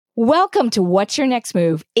Welcome to What's Your Next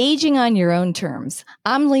Move? Aging on Your Own Terms.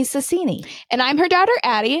 I'm Lisa Sini. And I'm her daughter,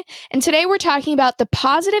 Addie. And today we're talking about the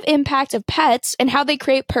positive impact of pets and how they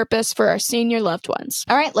create purpose for our senior loved ones.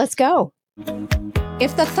 All right, let's go.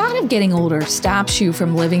 If the thought of getting older stops you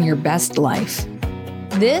from living your best life,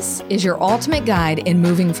 this is your ultimate guide in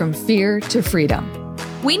moving from fear to freedom.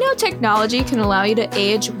 We know technology can allow you to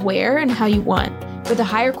age where and how you want, with a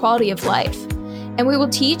higher quality of life. And we will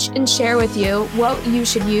teach and share with you what you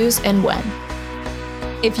should use and when.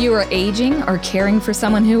 If you are aging or caring for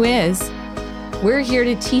someone who is, we're here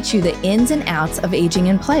to teach you the ins and outs of aging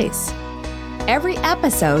in place. Every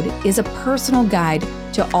episode is a personal guide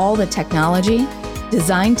to all the technology,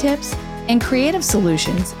 design tips, and creative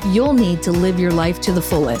solutions you'll need to live your life to the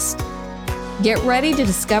fullest. Get ready to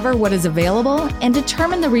discover what is available and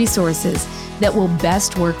determine the resources that will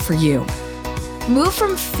best work for you. Move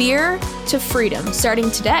from fear to freedom starting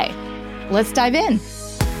today. Let's dive in.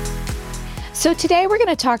 So today we're going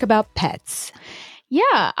to talk about pets.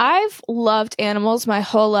 Yeah, I've loved animals my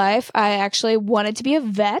whole life. I actually wanted to be a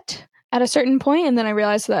vet at a certain point, and then I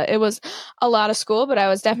realized that it was a lot of school, but I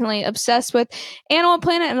was definitely obsessed with Animal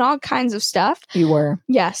Planet and all kinds of stuff. You were?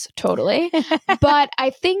 Yes, totally. But I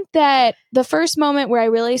think that the first moment where I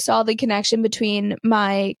really saw the connection between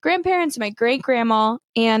my grandparents and my great-grandma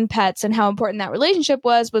and pets and how important that relationship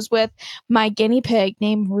was with my guinea pig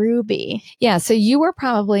named Ruby. Yeah, so you were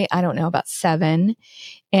probably, I don't know, about 7.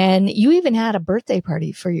 And you even had a birthday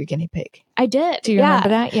party for your guinea pig. I did. Do you remember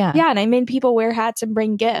that? Yeah. Yeah. And I made people wear hats and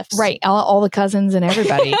bring gifts. Right. All the cousins and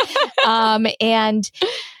everybody. And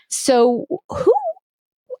so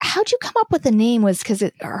how'd you come up with the name? Was because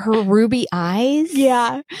her ruby eyes?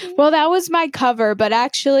 Yeah. Well, that was my cover, but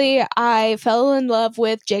actually I fell in love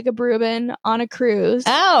with Jacob Rubin on a cruise.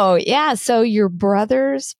 Oh, yeah. So your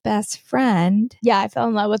brother's best friend. Yeah, I fell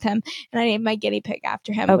in love with him and I named my guinea pig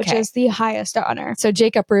after him, which is the highest honor. So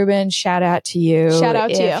Jacob Rubin, shout out to you. Shout out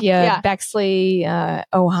to you. Yeah. Bexley,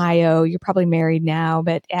 Ohio. You're probably married now,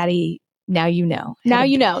 but Addie, now you know. Now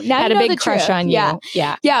you know. Now had you know a big crush on you.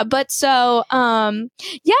 Yeah. Yeah. But so,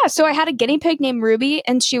 so I had a guinea pig named Ruby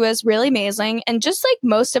and she was really amazing. And just like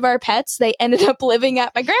most of our pets, they ended up living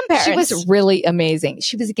at my grandparents. She was really amazing.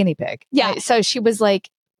 She was a guinea pig. Yeah. So she was like,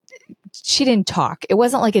 she didn't talk. It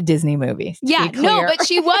wasn't like a Disney movie. Yeah, no, but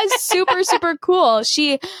she was super, super cool.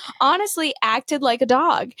 She honestly acted like a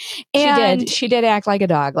dog. And She did act like a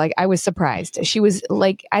dog. Like I was surprised. She was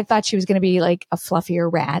like, I thought she was going to be like a fluffier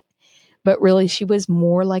rat. But really, she was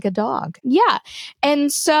more like a dog. Yeah.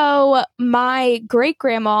 And so my great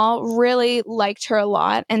grandma really liked her a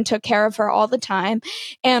lot and took care of her all the time.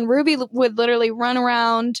 And Ruby would literally run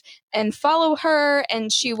around and follow her.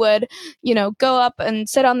 And she would, go up and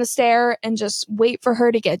sit on the stair and just wait for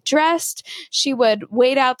her to get dressed. She would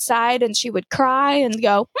wait outside and she would cry and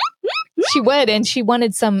go, She would, and she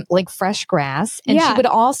wanted some like fresh grass. And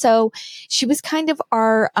she was kind of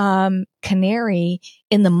our canary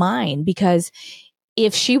in the mine, because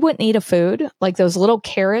if she wouldn't eat a food, like those little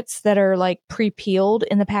carrots that are like pre-peeled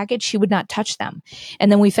in the package, she would not touch them.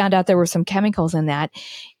 And then we found out there were some chemicals in that.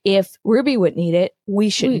 If Ruby wouldn't eat it, we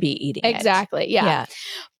shouldn't be eating it. Exactly. Yeah.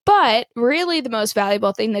 But really the most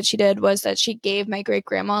valuable thing that she did was that she gave my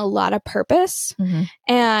great-grandma a lot of purpose. Mm-hmm.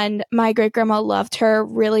 And my great-grandma loved her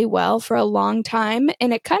really well for a long time.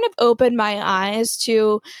 And it kind of opened my eyes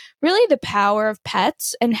to really the power of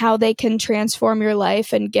pets and how they can transform your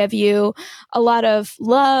life and give you a lot of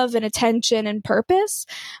love and attention and purpose.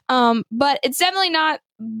 But it's definitely not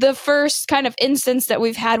the first kind of instance that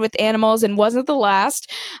we've had with animals and wasn't the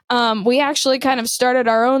last. We actually kind of started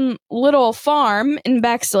our own little farm in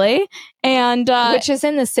Bexley. And which is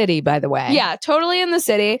in the city, by the way. Yeah, totally in the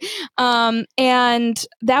city. And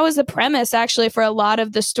that was the premise actually for a lot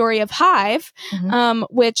of the story of Hive,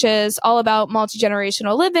 which is all about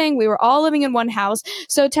multi-generational living. We were all living in one house.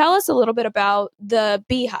 So tell us a little bit about the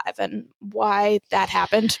beehive and why that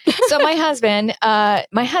happened. So my husband,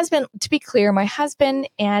 to be clear, my husband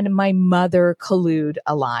and my mother collude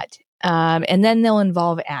a lot. And then they'll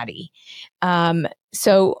involve Addie.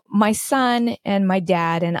 So my son and my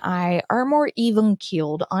dad and I are more even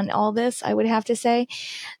keeled on all this, I would have to say.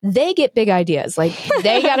 They get big ideas. Like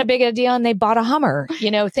they got a big idea and they bought a Hummer,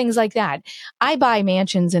 things like that. I buy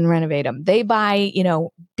mansions and renovate them. They buy,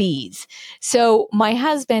 bees. So my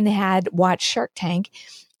husband had watched Shark Tank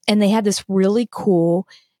and they had this really cool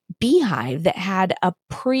beehive that had a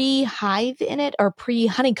pre-hive in it or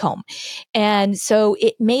pre-honeycomb. And so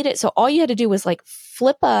it made it so all you had to do was like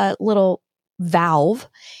flip a little valve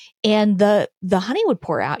and the honey would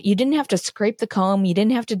pour out. You didn't have to scrape the comb. You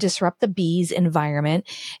didn't have to disrupt the bees' environment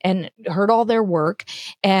and hurt all their work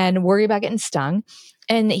and worry about getting stung.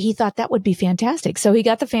 And he thought that would be fantastic. So he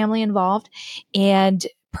got the family involved and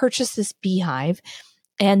purchased this beehive.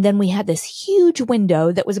 And then we had this huge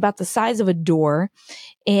window that was about the size of a door.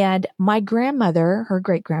 And my grandmother, her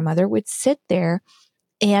great grandmother, would sit there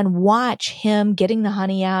and watch him getting the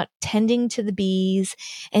honey out, tending to the bees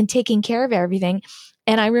and taking care of everything.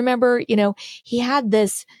 And I remember, he had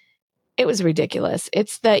this, it was ridiculous.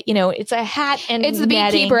 It's it's a hat and it's the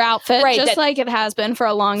netting, beekeeper outfit, right, just like it has been for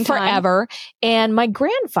a long time. Forever. And my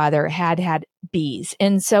grandfather had bees.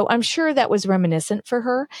 And so I'm sure that was reminiscent for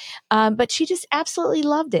her. But she just absolutely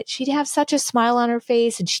loved it. She'd have such a smile on her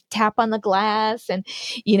face and she'd tap on the glass and,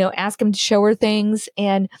 ask him to show her things.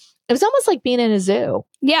 And it was almost like being in a zoo.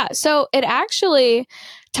 Yeah. So it actually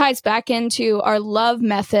ties back into our love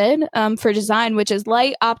method for design, which is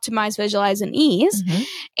light, optimize, visualize, and ease. Mm-hmm.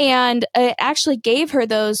 And it actually gave her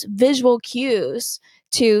those visual cues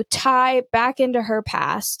to tie back into her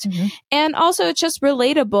past. Mm-hmm. And also it's just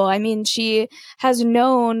relatable. I mean, she has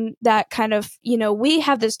known that kind of, we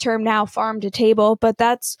have this term now, farm to table, but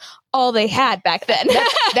that's all they had back then.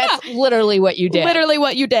 That's literally what you did. Literally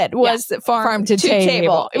what you did was farm to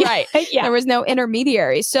table. Right. Yeah. There was no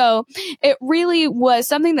intermediary. So it really was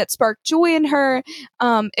something that sparked joy in her.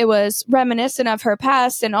 It was reminiscent of her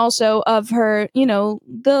past and also of her,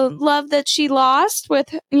 the love that she lost with,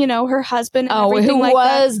 her husband. And who like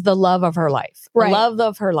was that. the love of her life. Right. The love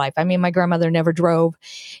of her life. I mean, my grandmother never drove.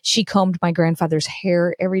 She combed my grandfather's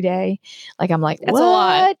hair every day. Like, I'm like, that's a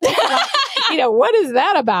lot. What is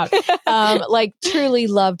that about? Truly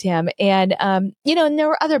loved him. And, and there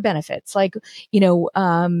were other benefits like,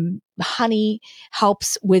 honey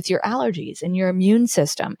helps with your allergies and your immune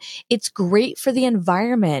system. It's great for the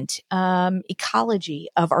environment, ecology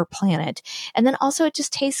of our planet. And then also it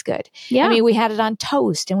just tastes good. Yeah. I mean, we had it on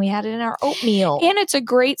toast and we had it in our oatmeal. And it's a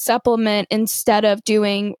great supplement instead of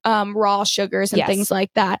doing raw sugars and things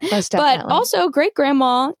like that. Most definitely. But also great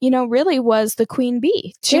grandma, really was the queen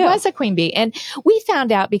bee too. She was a queen bee. And we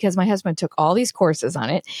found out because my husband took all these courses on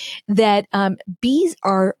it that bees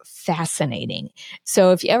are fascinating.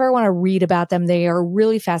 So if you ever want to read about them, they are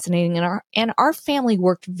really fascinating. And our family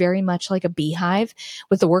worked very much like a beehive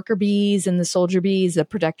with the worker bees and the soldier bees, the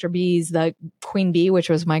protector bees, the queen bee, which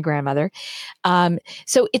was my grandmother.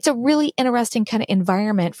 So it's a really interesting kind of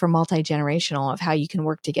environment for multi-generational of how you can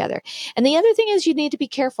work together. And the other thing is you need to be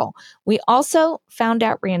careful. We also found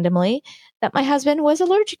out randomly that my husband was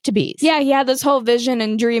allergic to bees. Yeah, he had this whole vision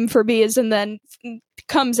and dream for bees and then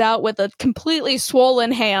comes out with a completely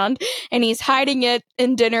swollen hand and he's hiding it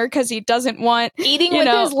in dinner because he doesn't want eating with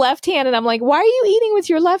his left hand. And I'm like, why are you eating with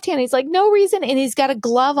your left hand? He's like, no reason. And he's got a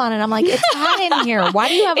glove on. And I'm like, it's hot in here. Why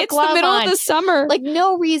do you have a glove on? It's the middle of the summer. Like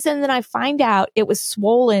no reason. Then I find out it was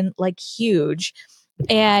swollen, like huge.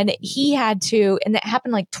 And he had to, and that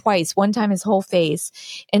happened like twice, one time his whole face.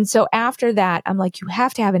 And so after that, I'm like, you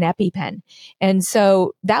have to have an EpiPen. And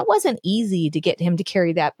so that wasn't easy to get him to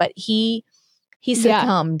carry that, but he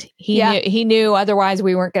succumbed. He knew otherwise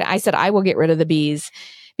we weren't going to, I said, I will get rid of the bees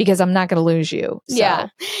because I'm not going to lose you. So.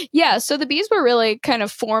 Yeah. So the bees were really kind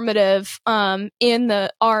of formative in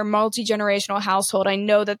our multi-generational household. I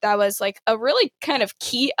know that was like a really kind of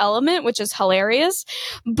key element, which is hilarious.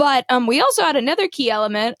 But we also had another key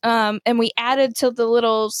element and we added to the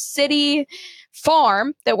little city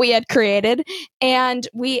farm that we had created. And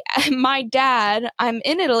my dad, I'm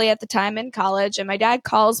in Italy at the time in college, and my dad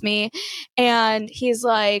calls me and he's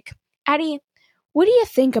like, Addie, what do you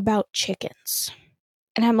think about chickens?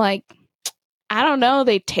 And I'm like, I don't know.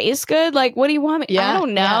 They taste good. Like, what do you want me? I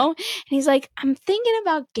don't know. And he's like, I'm thinking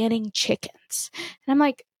about getting chickens. And I'm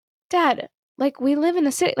like, Dad, like, we live in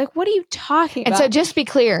the city. Like, what are you talking about? And so just to be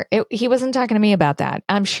clear, he wasn't talking to me about that.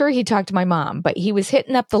 I'm sure he talked to my mom, but he was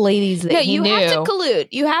hitting up the ladies that he knew. No, you have to collude.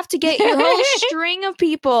 You have to get your whole string of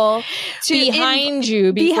people behind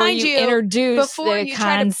you before you introduce the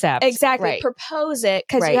concept. Exactly. Right. Propose it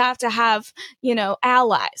because you have to have,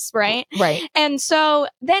 allies, right? Right. And so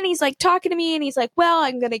then he's like talking to me and he's like, well,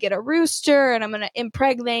 I'm going to get a rooster and I'm going to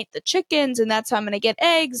impregnate the chickens and that's how I'm going to get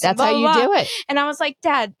eggs. That's how you do it. And I was like,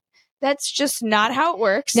 Dad, that's just not how it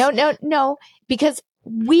works. No, because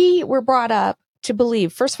we were brought up to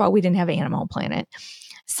believe, first of all, we didn't have Animal Planet.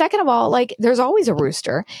 Second of all, like there's always a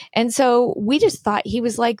rooster. And so we just thought he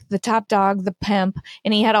was like the top dog, the pimp,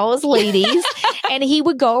 and he had all his ladies and he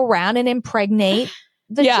would go around and impregnate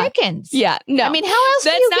the chickens. Yeah. No. I mean, how else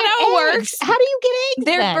That's do you not get how it eggs? works. How do you get eggs?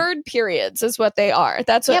 They're then? bird periods is what they are.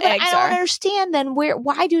 That's what eggs I are. don't understand then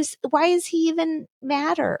why does he even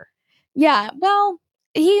matter? Yeah. Well,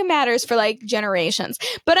 he matters for like generations.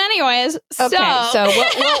 But anyways, okay, so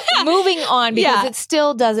we're moving on because it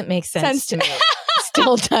still doesn't make sense to me.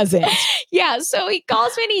 still doesn't. Yeah. So he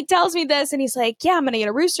calls me and he tells me this and he's like, yeah, I'm going to get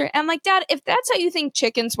a rooster. And I'm like, Dad, if that's how you think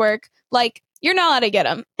chickens work, like, you're not allowed to get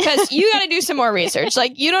them because you got to do some more research.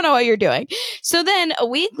 Like, you don't know what you're doing. So then a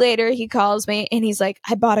week later, he calls me and he's like,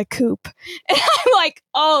 I bought a coop. And I'm like,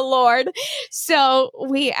 oh, Lord. So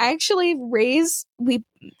we actually we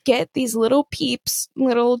get these little peeps,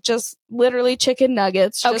 little just literally chicken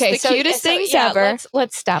nuggets. Just the cutest things ever.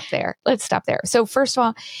 Let's stop there. So first of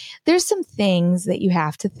all, there's some things that you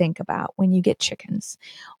have to think about when you get chickens.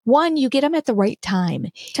 One, you get them at the right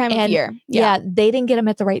time of year. Yeah, they didn't get them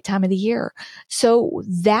at the right time of the year. So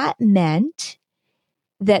that meant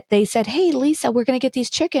that they said, hey, Lisa, we're going to get these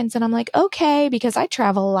chickens. And I'm like, okay, because I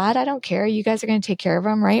travel a lot. I don't care. You guys are going to take care of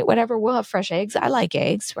them, right? Whatever. We'll have fresh eggs. I like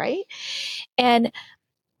eggs, right? And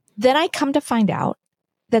then I come to find out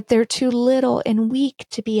that they're too little and weak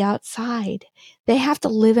to be outside. They have to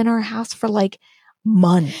live in our house for like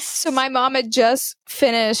months. So my mom had just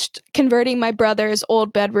finished converting my brother's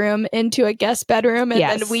old bedroom into a guest bedroom. And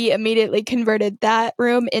then we immediately converted that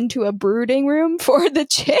room into a brooding room for the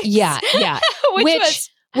chicks. Yeah.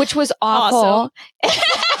 which was awful. Awesome.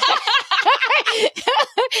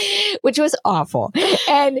 Which was awful.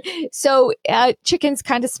 And so chickens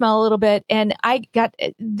kind of smell a little bit. And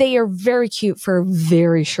they are very cute for a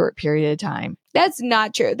very short period of time. That's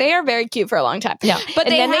not true. They are very cute for a long time. No. But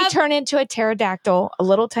then they turn into a pterodactyl, a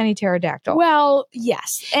little tiny pterodactyl. Well,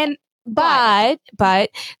 yes. And but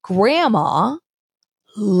grandma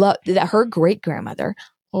her great grandmother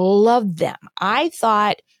loved them. I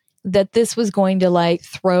thought that this was going to like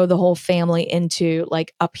throw the whole family into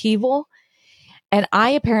like upheaval. And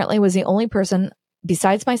I apparently was the only person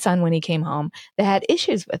besides my son when he came home that had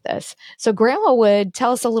issues with this. So grandma would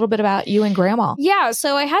tell us a little bit about you and grandma. Yeah.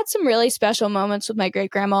 So I had some really special moments with my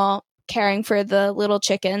great grandma caring for the little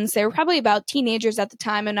chickens. They were probably about teenagers at the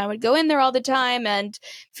time, and I would go in there all the time and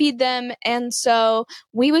feed them. And so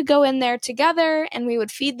we would go in there together and we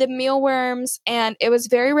would feed them mealworms, and it was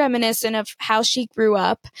very reminiscent of how she grew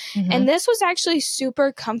up. Mm-hmm. And this was actually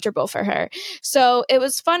super comfortable for her. So it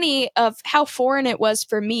was funny of how foreign it was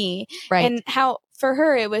for me, right? And how for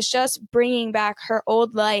her, it was just bringing back her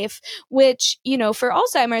old life, which, you know, for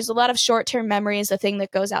Alzheimer's, a lot of short-term memory is the thing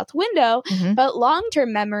that goes out the window, mm-hmm. but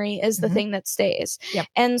long-term memory is the mm-hmm. thing that stays. Yep.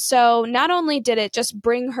 And so not only did it just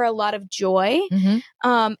bring her a lot of joy, mm-hmm.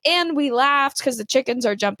 And we laughed because the chickens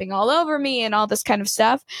are jumping all over me and all this kind of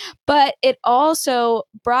stuff, but it also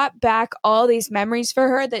brought back all these memories for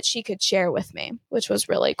her that she could share with me, which was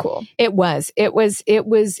really cool. It was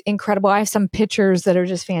incredible. I have some pictures that are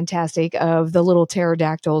just fantastic of the little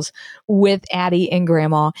pterodactyls with Addie and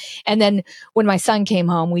grandma. And then when my son came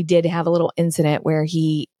home, we did have a little incident where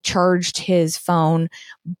he charged his phone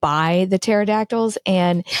by the pterodactyls,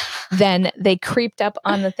 and then they creeped up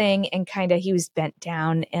on the thing and he was bent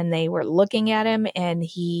down and they were looking at him and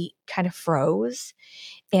he kind of froze.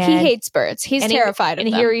 And he hates birds. He's terrified of them.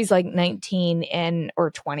 And here he's like 19 or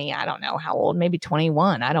 20. I don't know how old, maybe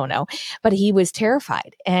 21. I don't know. But he was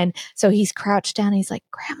terrified. And so he's crouched down. And he's like,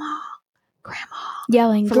 Grandma.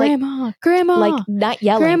 Yelling, Grandma, Grandma. Like not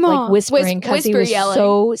yelling, Grandma. Like whispering because he was yelling.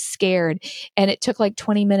 So scared. And it took like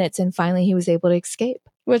 20 minutes and finally he was able to escape.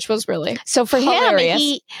 Which was really so for hilarious.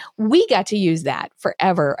 Him, we got to use that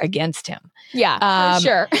forever against him. Yeah,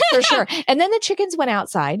 for sure. And then the chickens went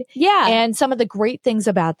outside. Yeah. And some of the great things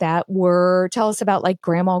about that were, tell us about like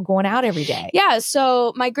grandma going out every day. Yeah.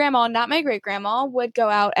 So my grandma, not my great grandma, would go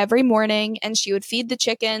out every morning and she would feed the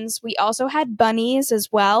chickens. We also had bunnies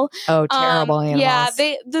as well. Oh, terrible animals. Yeah.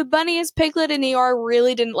 The bunnies, Piglet and Eeyore,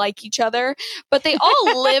 really didn't like each other, but they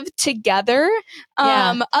all lived together.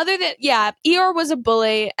 Other than, Eeyore was a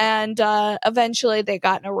bully. And eventually they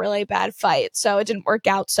got in a really bad fight. So it didn't work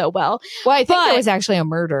out so well. Well, I think there was actually a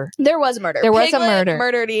murder. There was a murder. There was a murder.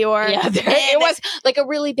 Murdered Eeyore. Yeah, it was like a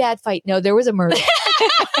really bad fight. No, there was a murder.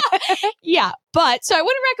 Yeah. But so I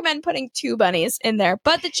wouldn't recommend putting two bunnies in there.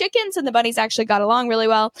 But the chickens and the bunnies actually got along really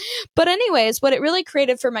well. But anyways, what it really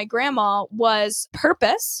created for my grandma was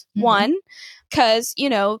purpose, mm-hmm. one. Because, you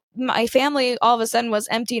know, my family all of a sudden was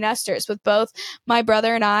empty nesters with both my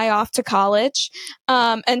brother and I off to college.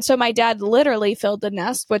 And so my dad literally filled the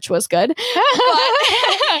nest, which was good.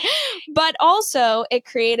 But also it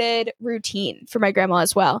created routine for my grandma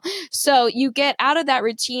as well. So you get out of that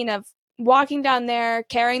routine of walking down there,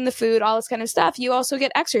 carrying the food, all this kind of stuff. You also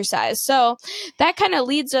get exercise. So that kind of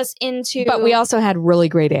leads us into... But we also had really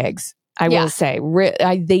great eggs, I will say.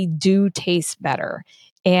 They do taste better.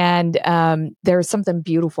 And there's something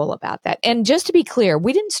beautiful about that. And just to be clear,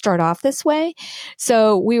 we didn't start off this way.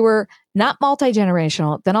 So we were not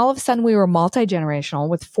multi-generational. Then all of a sudden we were multi-generational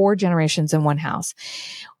with 4 generations in one house.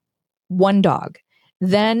 One dog.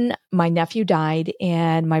 Then my nephew died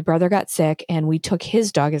and my brother got sick and we took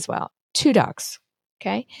his dog as well. 2 dogs.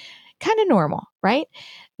 Okay. Kind of normal, right?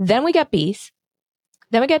 Then we got bees.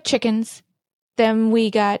 Then we got chickens. Then we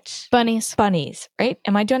got bunnies, right?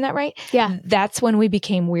 Am I doing that right? Yeah. That's when we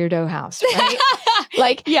became Weirdo House, right?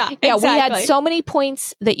 Yeah, exactly. We had so many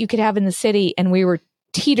points that you could have in the city and we were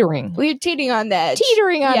teetering. We were teetering on the edge.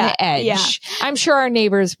 The edge. Yeah. I'm sure our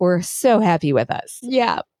neighbors were so happy with us.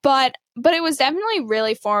 Yeah. But it was definitely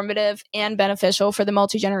really formative and beneficial for the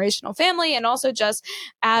multi-generational family. And also just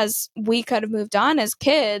as we could have moved on as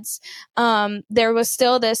kids, there was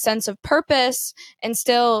still this sense of purpose and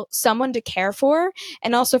still someone to care for.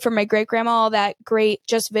 And also for my great grandma, all that great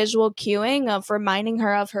just visual cueing of reminding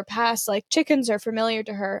her of her past, like chickens are familiar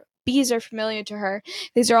to her. Bees are familiar to her.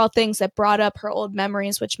 These are all things that brought up her old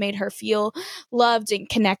memories, which made her feel loved and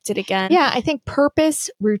connected again. Yeah, I think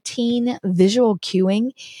purpose, routine, visual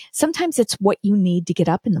cueing, sometimes it's what you need to get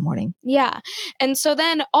up in the morning. Yeah. And so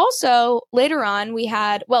then also later on we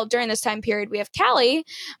had, during this time period, we have Callie,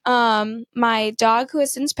 my dog who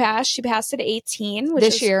has since passed. She passed at 18.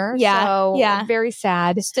 This year. Yeah. So very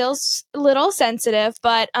sad. Still a little sensitive,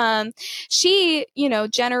 but she,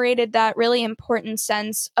 generated that really important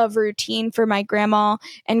sense of routine for my grandma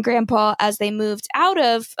and grandpa as they moved out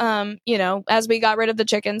of, as we got rid of the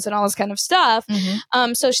chickens and all this kind of stuff.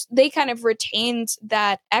 Mm-hmm. So they kind of retained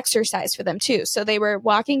that exercise for them too. So they were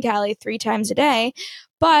walking Callie 3 times a day.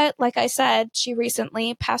 But like I said, she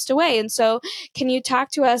recently passed away. And so can you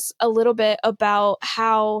talk to us a little bit about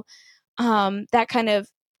how that kind of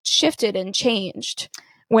shifted and changed?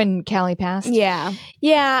 When Callie passed? Yeah.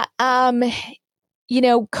 Yeah.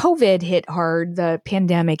 COVID hit hard, the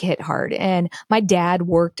pandemic hit hard, and my dad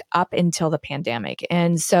worked up until the pandemic.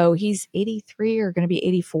 And so he's 83 or going to be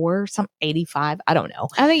 84, 85. I don't know.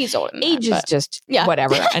 I think he's old. Age is just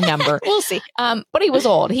whatever, a number. We'll see. But he was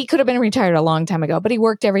old. He could have been retired a long time ago, but he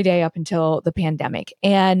worked every day up until the pandemic.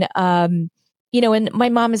 And, and my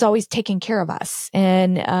mom is always taking care of us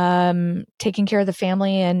and taking care of the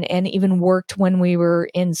family and even worked when we were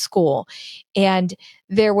in school. And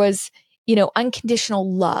there was unconditional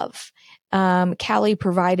love. Callie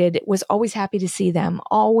provided, was always happy to see them,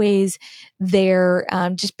 always there,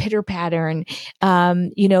 just pitter patter. And,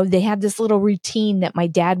 they had this little routine that my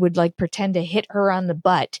dad would like pretend to hit her on the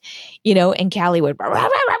butt, and Callie would, rah, rah,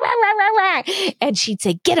 rah, rah, rah, and she'd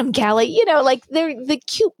say, "Get him, Callie," like they're the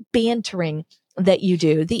cute bantering that you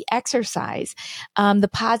do, the exercise, the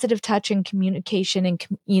positive touch and communication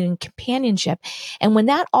and companionship. And when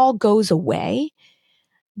that all goes away,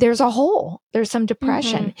 there's a hole, there's some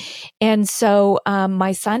depression. Mm-hmm. And so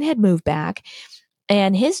my son had moved back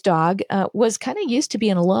and his dog was kind of used to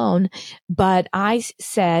being alone. But I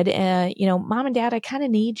said, Mom and Dad, I kind of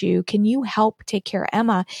need you. Can you help take care of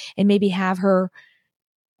Emma and maybe have her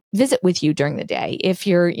visit with you during the day if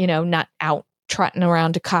you're, not out trotting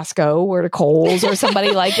around to Costco or to Kohl's or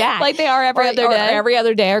somebody like that. Like they are every other day. Every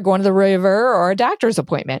other day, or going to the river or a doctor's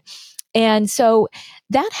appointment. And so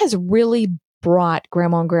that has really brought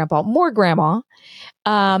Grandma and Grandpa, more Grandma,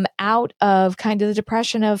 out of kind of the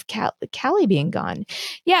depression of Callie being gone.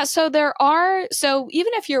 Yeah. So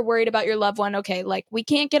even if you're worried about your loved one, okay, like we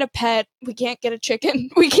can't get a pet, we can't get a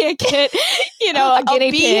chicken, we can't get,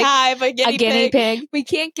 a beehive, a guinea pig. We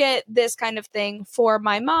can't get this kind of thing for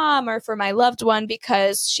my mom or for my loved one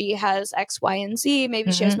because she has X, Y, and Z.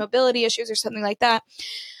 Maybe she has mobility issues or something like that.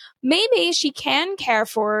 Maybe she can care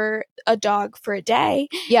for a dog for a day.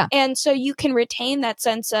 Yeah. And so you can retain that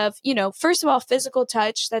sense of, first of all, physical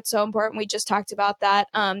touch. That's so important. We just talked about that.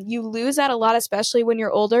 You lose that a lot, especially when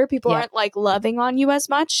you're older. People aren't like loving on you as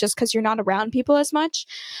much just because you're not around people as much.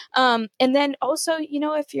 And then also,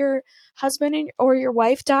 if your husband or your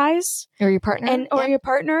wife dies or your partner your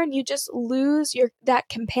partner, and you just lose that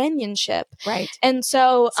companionship. Right. And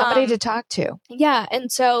so somebody to talk to. Yeah.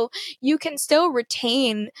 And so you can still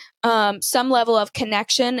retain some level of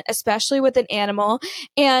connection, especially with an animal,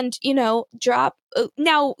 and, drop.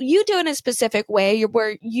 Now you do it in a specific way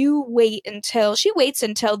where you she waits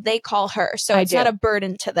until they call her. So it's not a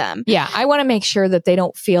burden to them. Yeah. I want to make sure that they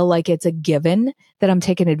don't feel like it's a given that I'm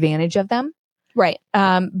taking advantage of them. Right.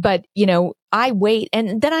 But, I wait.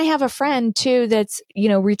 And then I have a friend too that's,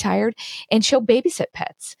 retired, and she'll babysit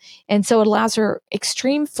pets. And so it allows her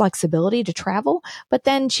extreme flexibility to travel, but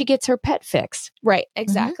then she gets her pet fix. Right.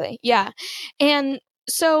 Exactly. Mm-hmm. Yeah. And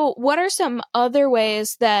so what are some other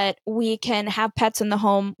ways that we can have pets in the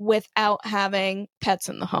home without having pets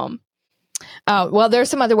in the home? Well, there's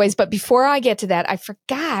some other ways, but before I get to that, I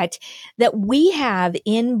forgot that we have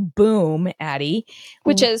in Boom, Addie,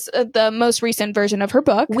 which is the most recent version of her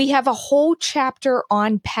book. We have a whole chapter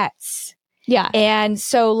on pets. Yeah. And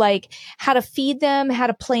so like how to feed them, how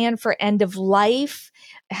to plan for end of life,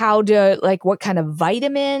 how to like what kind of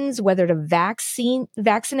vitamins, whether to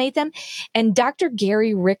vaccinate them. And Dr.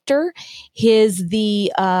 Gary Richter is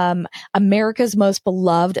the America's most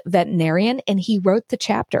beloved veterinarian, and he wrote the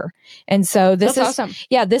chapter. And so this That's is awesome.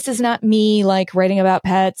 Yeah, this is not me like writing about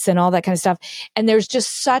pets and all that kind of stuff. And there's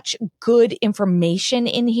just such good information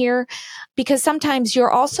in here, because sometimes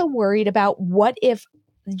you're also worried about what if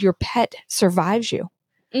your pet survives you.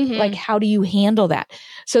 Mm-hmm. Like, how do you handle that?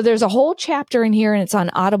 So there's a whole chapter in here, and it's on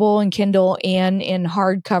Audible and Kindle and in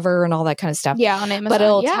hardcover and all that kind of stuff. Yeah, on Amazon. But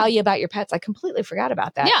it'll tell you about your pets. I completely forgot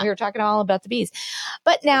about that. Yeah. We were talking all about the bees.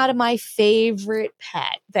 But now to my favorite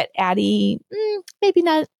pet that Addie, maybe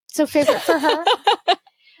not so favorite for her.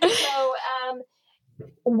 So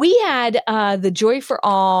we had the Joy for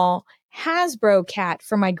All Hasbro cat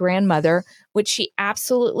for my grandmother, which she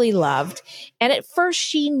absolutely loved. And at first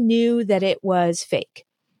she knew that it was fake.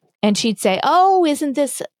 And she'd say, "Oh, isn't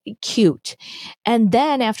this cute?" And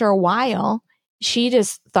then after a while, she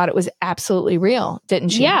just thought it was absolutely real, didn't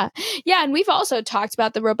she? Yeah. Yeah. And we've also talked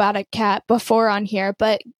about the robotic cat before on here,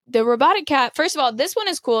 but the robotic cat, first of all, this one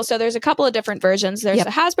is cool. So there's a couple of different versions. There's the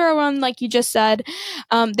Hasbro one, like you just said.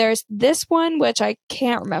 There's this one, which I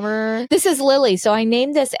can't remember. This is Lily. So I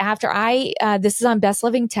named this after this is on Best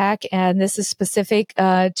Living Tech, and this is specific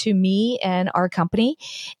to me and our company.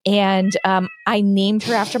 And I named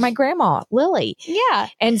her after my grandma, Lily. Yeah.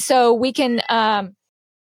 And so we can...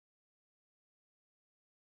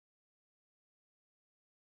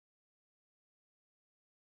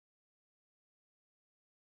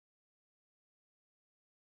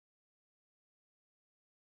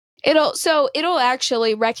 It'll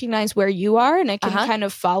actually recognize where you are, and it can kind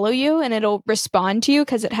of follow you, and it'll respond to you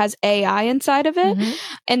because it has AI inside of it. Mm-hmm.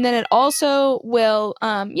 And then it also will,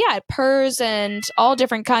 it purrs and all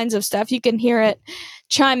different kinds of stuff. You can hear it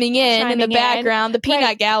chiming in the background, the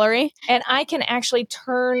peanut gallery. And I can actually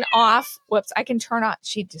turn off. I can turn off.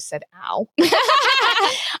 She just said, "Ow."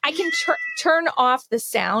 I can turn off the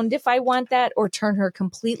sound if I want that, or turn her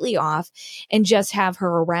completely off and just have her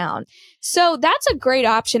around. So that's a great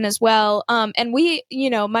option as well. And we,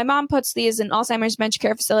 my mom puts these in Alzheimer's dementia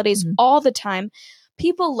care facilities all the time.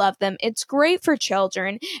 People love them. It's great for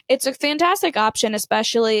children. It's a fantastic option,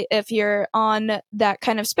 especially if you're on that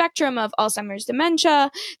kind of spectrum of Alzheimer's dementia.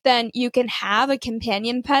 Then you can have a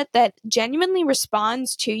companion pet that genuinely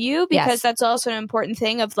responds to you, because that's also an important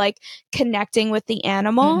thing of like connecting with the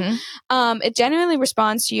animal. Mm-hmm. It genuinely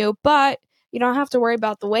responds to you, but you don't have to worry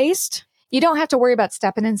about the waste. You don't have to worry about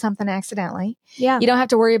stepping in something accidentally. Yeah. You don't have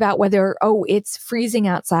to worry about whether, it's freezing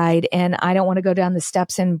outside and I don't want to go down the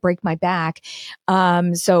steps and break my back.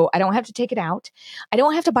 So I don't have to take it out. I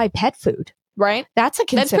don't have to buy pet food. Right. That's a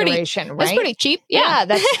consideration, right? That's pretty cheap. Yeah,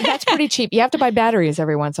 that's pretty cheap. You have to buy batteries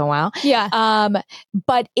every once in a while. Yeah.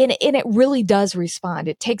 But it really does respond.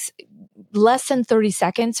 It takes less than 30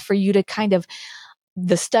 seconds for you to kind of,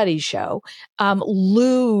 the studies show,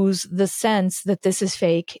 lose the sense that this is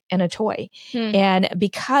fake and a toy. And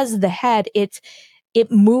because the head, it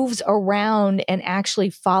moves around and actually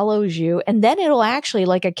follows you. And then it'll actually,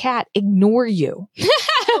 like a cat, ignore you.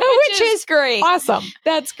 Which is great. Awesome.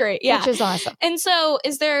 That's great. Yeah. Which is awesome. And so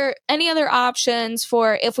is there any other options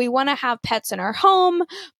for if we want to have pets in our home,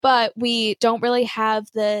 but we don't really have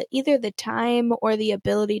either the time or the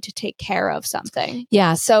ability to take care of something?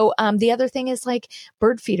 Yeah. So the other thing is like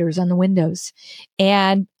bird feeders on the windows.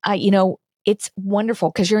 And, it's wonderful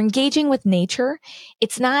because you're engaging with nature.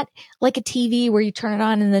 It's not like a TV where you turn it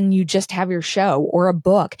on and then you just have your show, or a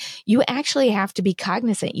book. You actually have to be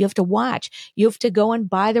cognizant. You have to watch. You have to go and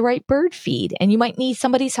buy the right bird feed, and you might need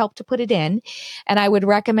somebody's help to put it in. And I would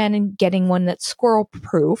recommend getting one that's squirrel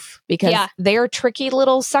proof, because they are tricky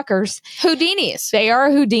little suckers. Houdinis. They are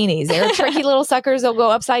Houdinis. They're tricky little suckers. They'll go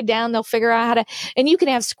upside down. They'll figure out how to, and you can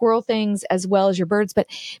have squirrel things as well as your birds, but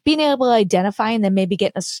being able to identify and then maybe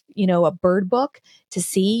getting a bird book to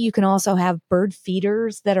see. You can also have bird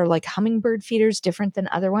feeders that are like hummingbird feeders, different than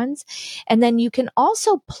other ones. And then you can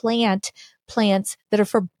also plant plants that are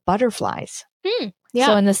for butterflies. Yeah.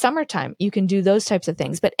 So in the summertime, you can do those types of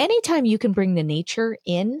things. But anytime you can bring the nature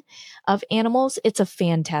in of animals, it's a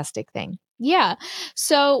fantastic thing. Yeah.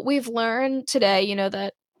 So we've learned today,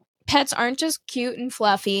 that pets aren't just cute and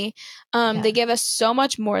fluffy. They give us so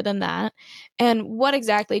much more than that. And what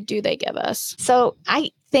exactly do they give us? So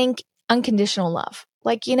I think unconditional love.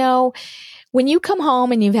 Like, when you come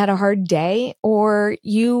home and you've had a hard day, or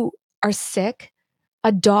you are sick,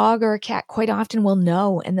 A dog or a cat quite often will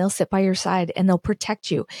know, and they'll sit by your side and they'll protect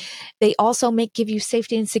you. They also give you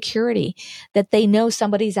safety and security, that they know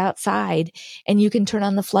somebody's outside and you can turn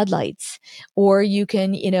on the floodlights, or you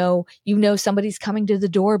can, somebody's coming to the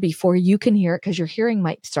door before you can hear it because your hearing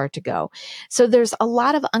might start to go. So there's a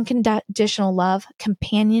lot of unconditional love,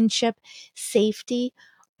 companionship, safety,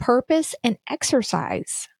 purpose, and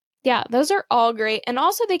exercise. Yeah, those are all great. And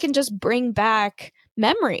also they can just bring back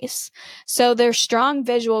memories. So they're strong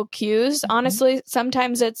visual cues. Mm-hmm. Honestly,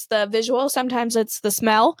 sometimes it's the visual, sometimes it's the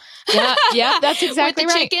smell. Yeah, that's exactly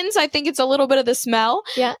With the right. chickens, I think it's a little bit of the smell.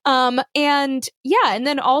 Yeah. And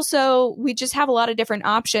then also we just have a lot of different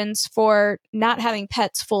options for not having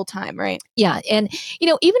pets full time, right? Yeah. And,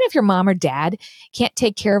 even if your mom or dad can't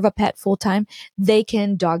take care of a pet full time, they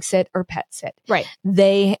can dog sit or pet sit. Right.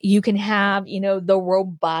 You can have, the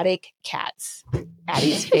robotic cats,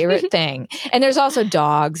 Addie's favorite thing. And there's also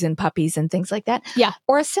dogs and puppies and things like that. Yeah.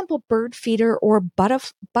 Or a simple bird feeder or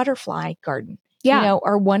butterfly garden. Yeah.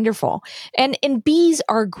 Are wonderful. And bees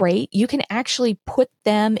are great. You can actually put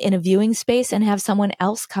them in a viewing space and have someone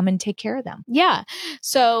else come and take care of them. Yeah.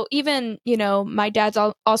 So even, my dad's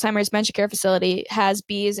Alzheimer's dementia care facility has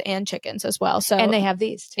bees and chickens as well. So and they have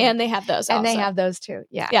these too. And they have those and also. they have those too.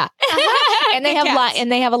 Yeah. Yeah. And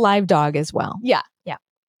they have a live dog as well. Yeah. Yeah.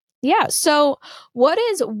 Yeah. So what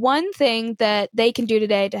is one thing that they can do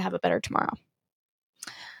today to have a better tomorrow?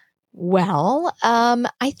 Well,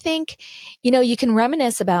 I think, you can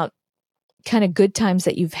reminisce about kind of good times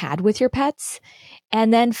that you've had with your pets,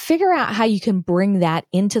 and then figure out how you can bring that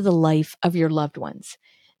into the life of your loved ones.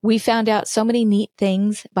 We found out so many neat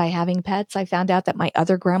things by having pets. I found out that my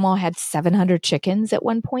other grandma had 700 chickens at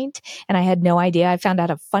one point, and I had no idea. I found out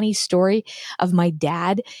a funny story of my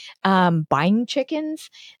dad buying chickens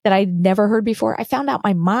that I'd never heard before. I found out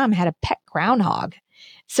my mom had a pet groundhog.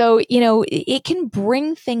 So, it can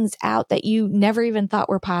bring things out that you never even thought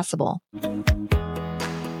were possible.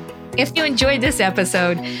 If you enjoyed this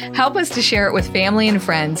episode, help us to share it with family and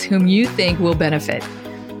friends whom you think will benefit.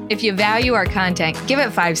 If you value our content, give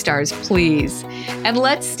it 5 stars, please. And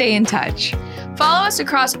let's stay in touch. Follow us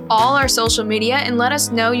across all our social media and let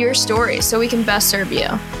us know your stories so we can best serve you.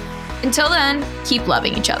 Until then, keep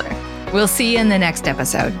loving each other. We'll see you in the next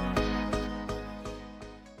episode.